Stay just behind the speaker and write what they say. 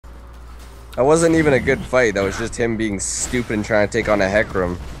That wasn't even a good fight. That was just him being stupid and trying to take on a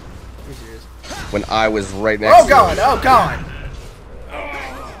Hecarim when I was right next to him. Oh god!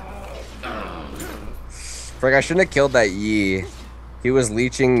 Frick, I shouldn't have killed that Yi. He was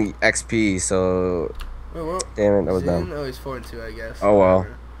leeching XP, so... Wait, damn it, that was dumb. Oh, he's 4-2, I guess. Oh well.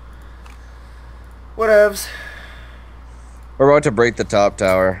 Whatevs. We're about to break the top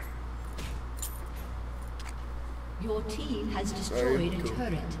tower. Your team has destroyed a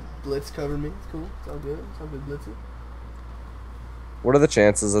turret. Blitz covered me. It's cool. It's all good. It's all good, Blitzy. What are the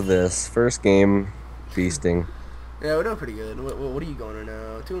chances of this? First game, feasting. Yeah, we're doing pretty good. What are you going right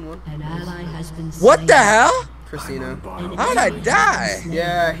now? 2-1. An ally has been slain. What the hell? Christina. How'd I die?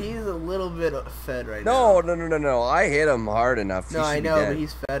 Yeah, he's a little bit fed right now. No. I hit him hard enough. No, I know, but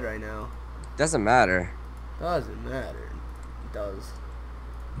he's fed right now. Doesn't matter. Doesn't matter. It does.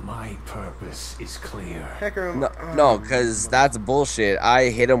 My purpose is clear. Hecarim. No, because that's bullshit. I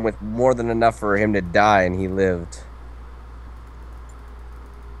hit him with more than enough for him to die, and he lived.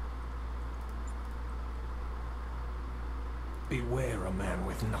 Beware a man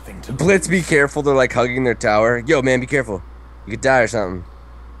with nothing to Blitz, be lose. careful. They're like hugging their tower. Yo, man, be careful. You could die or something.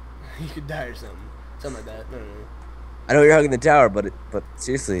 You could die or something. Something like that. No. I know you're hugging the tower, but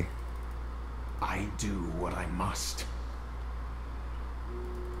seriously. I do what I must.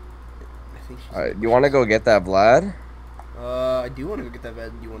 I think she's... Alright, you want to go get that Vlad? I do want to go get that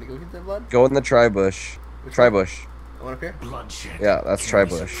Vlad. Do you want to go get that Vlad? Go in the tri-bush. Tri-bush. I want up here? Bloodshed. Yeah, that's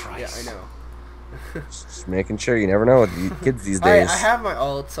tri-bush. Yeah, I know. Just making sure. You never know with the kids these days. I have my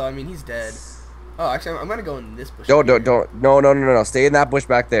ult, so I mean he's dead. Oh, actually, I'm gonna go in this bush. Don't. No. Stay in that bush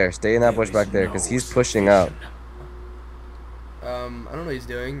back there. Stay in that bush back there, because he's pushing up. I don't know what he's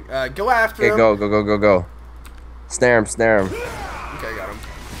doing. Go after him. Okay, go. Snare him. Okay, I got him.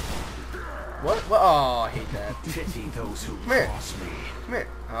 What? Oh, I hate that. Pity those who Come here. cross me. Come here.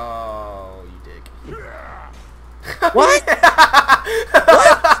 Oh, you dick. What?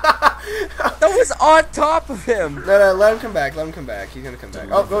 That was on top of him. No, let him come back. Let him come back. He's gonna come back.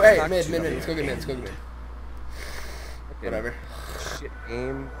 Oh, go. Hey, mid. Let's go get mid. Whatever. Shit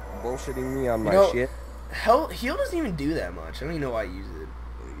game. Bullshitting me on my shit. Heal doesn't even do that much. I don't even know why I use it.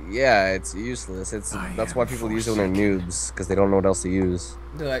 Yeah, it's useless. That's why people use it when they're noobs, because they don't know what else to use.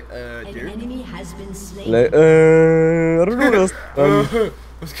 They're like, An dude. enemy has been slain. Like, I don't know what else.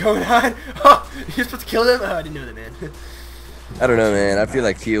 What's going on? Oh, you're supposed to kill them? Oh, I didn't know that, man. I don't know, man. I feel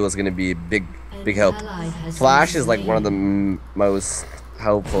like heal is gonna be a big help. Flash is like one of the most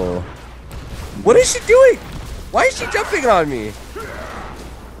helpful. What is she doing? Why is she jumping on me?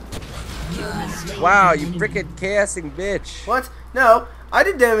 Wow, you frickin' chaosing bitch. What? No, I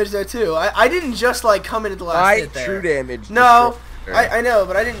did damage there too. I didn't just like come in at the last hit there. True damage. No, I know,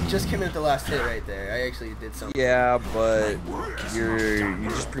 but I didn't just come in at the last hit right there. I actually did something. Yeah, but you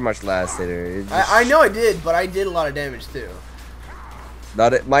just pretty much last hit her. I know I did, but I did a lot of damage too.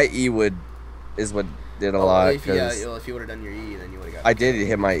 Not it. My E is what did a lot. Well, if you would have done your E, then you would have got. I did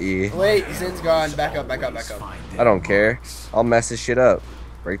hit my E. Wait, Zin's gone. Back up. I don't care. I'll mess this shit up.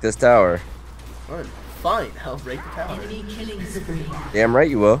 Break this tower. Fine. I'll break the tower. Enemy killing spree. Damn right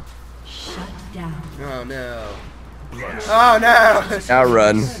you will. Shut down. Oh no. Oh no. Now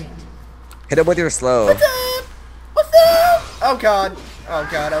run. Hit him with your slow. What's up? Oh god. Hit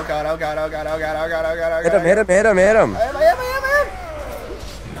him.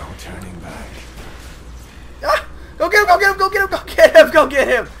 No turning back. Ah! Go get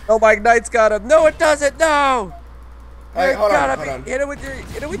him. Oh, my Knight's got him. No, it doesn't. No. Alright, hold on. Hit him with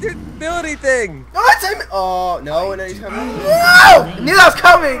your ability thing. No, that's him. Oh no, and then he's coming. No! I knew that was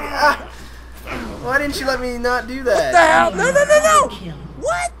coming. Ah. Why didn't you let me not do that? What the hell? No.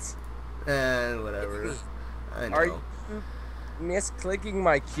 What? Whatever. I know. Are you misclicking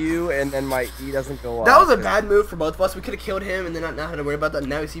my Q and then my E doesn't go off? That was a bad move for both of us. We could have killed him and then not had to worry about that.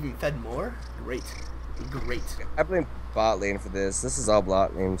 Now he's even fed more. Great. I blame bot lane for this. This is all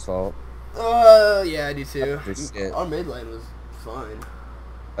bot lane's fault. Yeah, I do too. Shit. Our mid lane was fine.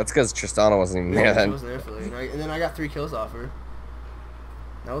 That's because Tristana wasn't even there She then. wasn't there for and then I got 3 kills off her.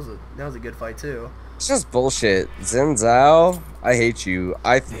 That was a good fight too. It's just bullshit. Xin Zhao, I hate you.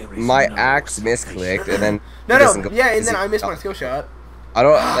 My axe misclicked and then and then I missed my skill shot. I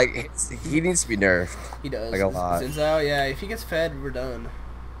don't like. He needs to be nerfed. He does. Like a lot. Xin Zhao, yeah. If he gets fed, we're done.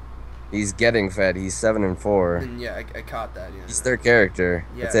 He's getting fed. He's 7-4. And yeah, I caught that. Yeah. He's their character.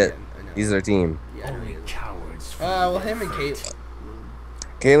 Yeah, That's it. yeah, I know. He's their team. Yeah, I know he is. Cowards. Well, him and Kate.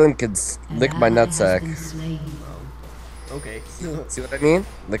 Kaylin could lick my nutsack. Okay. See what I mean?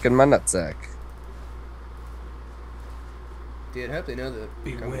 Licking my nutsack. Dude, I hope they know that.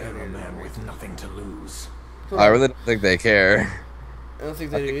 Beware a man with nothing to lose. I really don't think they care. I don't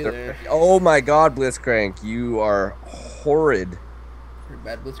think they do either. Oh my God, Blitzcrank, you are horrid. You're a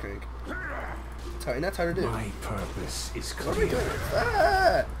bad Blitzcrank. That's hard to do. My purpose is What are we doing? clear.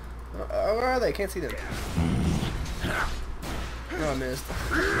 Ah! Where are they? I can't see them. No, I missed.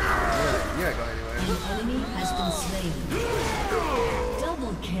 You're not going anywhere. An enemy has been slain.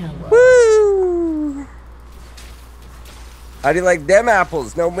 Double kill. Woo! How do you like them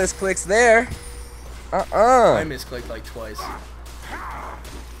apples? No misclicks there. I misclicked like twice.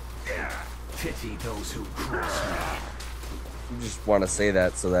 Pity those who cross me. You just want to say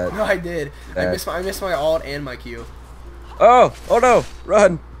that so that. No, I did. I missed my alt and my Q. Oh no!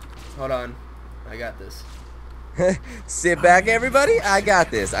 Run! Hold on. I got this. Sit back, everybody. I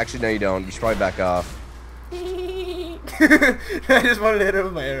got this. Actually, no, you don't. You should probably back off. I just wanted to hit him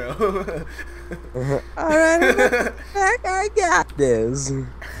with my arrow. Alright, back. I got this.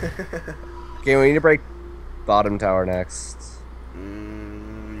 Okay, we need to break bottom tower next.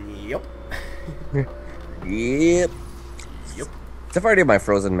 Yep. Yep. I've already my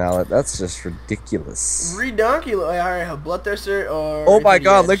frozen mallet. That's just ridiculous. Redonkulous. Alright, Bloodthirster or. Oh my Infinity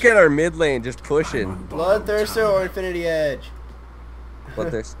God! Edge? Look at our mid lane just pushing. Bloodthirster or Infinity Edge?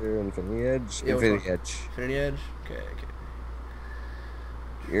 Bloodthirster, Infinity Edge, Yeah, Infinity Edge. Infinity Edge. Okay.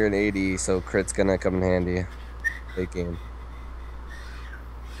 You're an 80, so crit's gonna come in handy. Late game.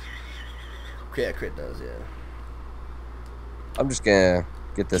 Yeah, crit does. Yeah. I'm just gonna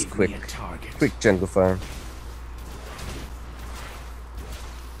get this Give quick me a target. jungle farm.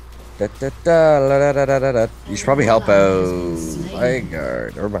 Da, da, da, la, da, da, da, da, da. You should probably help out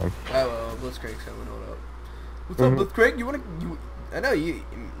Vanguard. Never mind. Oh well, Blitzcrank's coming. Hold up. What's up, Blitzcrank? You wanna? I know you.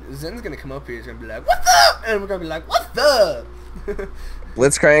 Zen's gonna come up here. He's gonna be like, "What's up?" And we're gonna be like, "What's up?"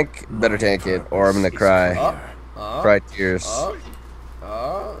 Blitzcrank, better tank it, or I'm gonna cry. Cry tears. Oh,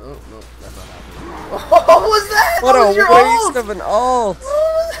 no, that's not happening. Oh, what was that? What That a was your waste ult! of an ult!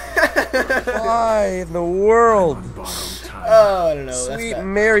 Why in the world? Oh, I don't know. That's Sweet bad.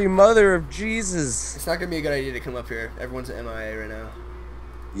 Mary, Mother of Jesus. It's not gonna be a good idea to come up here. Everyone's at MIA right now.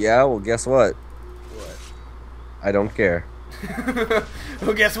 Yeah, well, guess what? What? I don't care.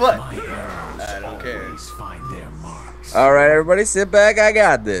 Well, guess what? My arrows I don't care. always find their marks. Alright, everybody, sit back. I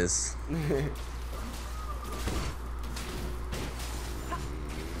got this.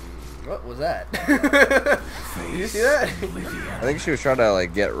 What was that? Did you see that? I think she was trying to,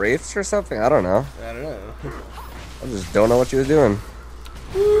 like, get wraiths or something. I don't know. I don't know. I just don't know what she was doing.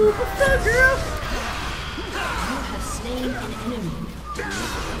 Ooh, what's up, girl? You have slain an enemy. An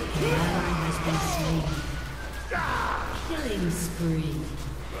ally has been slain. Killing spree.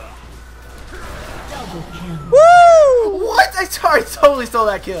 Double kill. Woo! What? I totally stole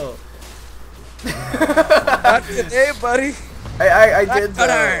that kill. Not today, buddy. I did though.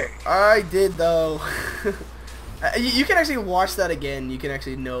 Today. I did though. You can actually watch that again. You can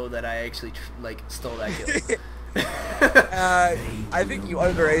actually know that I actually stole that kill. I think you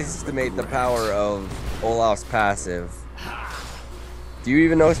underestimate the power of Olaf's passive. Do you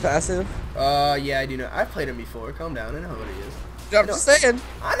even know his passive? Yeah, I do know. I've played him before. Calm down. I know what he is. I'm just saying.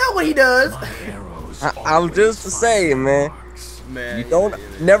 I know what he does. My arrows I'm always just find saying, their man. marks. Man, You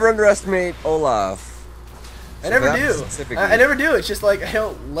don't never underestimate Olaf. I never So do. that's specifically- I never do. It's just like I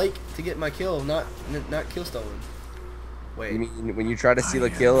don't like to get my kill, not kill stolen. Wait. You mean when you try to steal a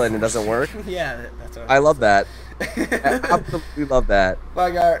kill and it doesn't work? Yeah, that's what I love that. I absolutely love that.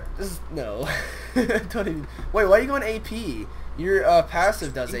 My God, no. Don't even. Wait, why are you going AP? Your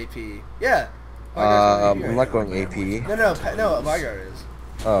passive does AP. Yeah. Vygar's going I'm not going AP. No, Vygar is.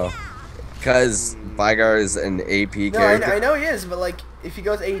 Oh, because Vygar is an AP No, character. I know he is, but like if he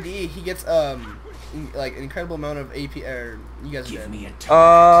goes AD, he gets like an incredible amount of AP. Or you guys are Give dead. me a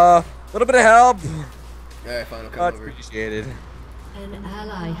target. A little bit of help. All right, fine, I'll come Much over. appreciated. An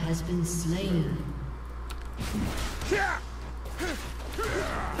ally has been slain.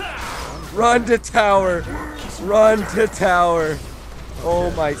 Run to tower. Run to tower.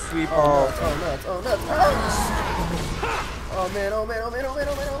 Oh my sweet ball. Oh nuts! Oh nuts! Oh man! Oh man! Oh man! Oh man!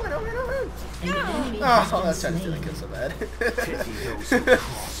 Oh man! Oh man! Oh man! Oh man! An enemy has Oh, been that's trying to steal slain. that kill so bad. Pity those who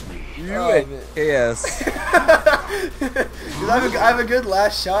cross me. You Oh, and man. KS. 'Cause I have a good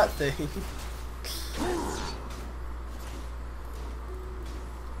last shot thing.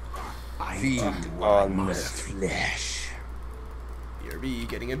 I Feed do what I on the must. flesh. You're me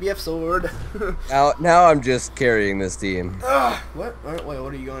getting a BF sword. Now I'm just carrying this team. What? Wait,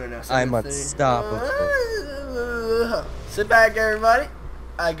 what are you going to now? I'm 7-3? unstoppable. Sit back, everybody.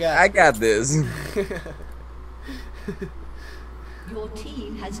 I got this. Your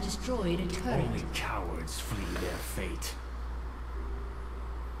team has destroyed a turret. Only cowards flee their fate.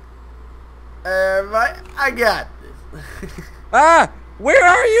 Everybody, I got this. Ah! Where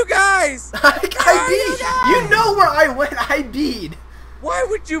are you guys? I beat. You know where I went. I beat. Why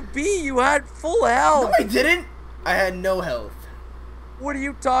would you be? You had full health. No, I didn't. I had no health. What are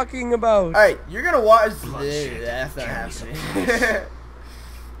you talking about? Alright, you're gonna watch. Bloodshed That's not carries happening.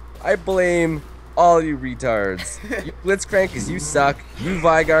 I blame all you retards. You Blitzcrank because you suck. You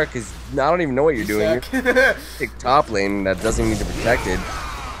Vygar because I don't even know what you're doing. You're big top lane that doesn't need to be protected.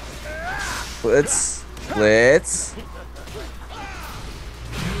 Blitz.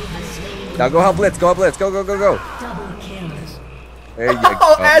 Now go help Blitz. Go help Blitz. Go. Double kill. There you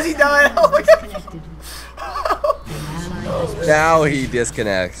Oh, go. as he died. Oh my god. Disconnected. An ally has been Now he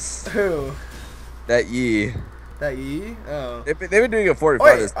disconnects. Who? That Yi. That Yi? Oh. They've been doing a 45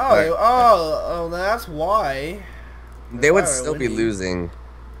 Wait, this time. oh, that's why. They would Alright, still be winning. losing.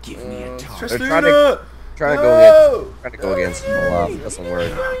 Give me a target. They're Tristina! Trying to go against Olaf. Doesn't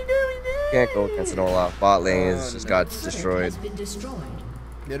work. Can't go against an Olaf. Bot lane has just got destroyed. has been destroyed.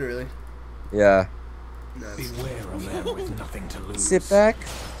 Literally. Yeah. Beware of them with nothing to lose. Sit back.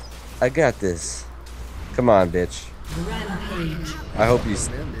 I got this. Come on, bitch. Rampage. I hope you.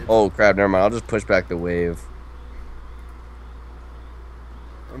 Oh crap! Never mind. I'll just push back the wave.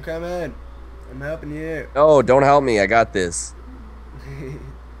 I'm coming. I'm helping you. No, don't help me. I got this.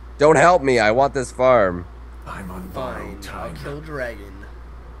 Don't help me. I want this farm. I'm on Fine. borrowed I'll time. kill dragon.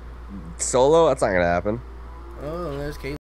 Solo? That's not gonna happen. Oh, there's Kate.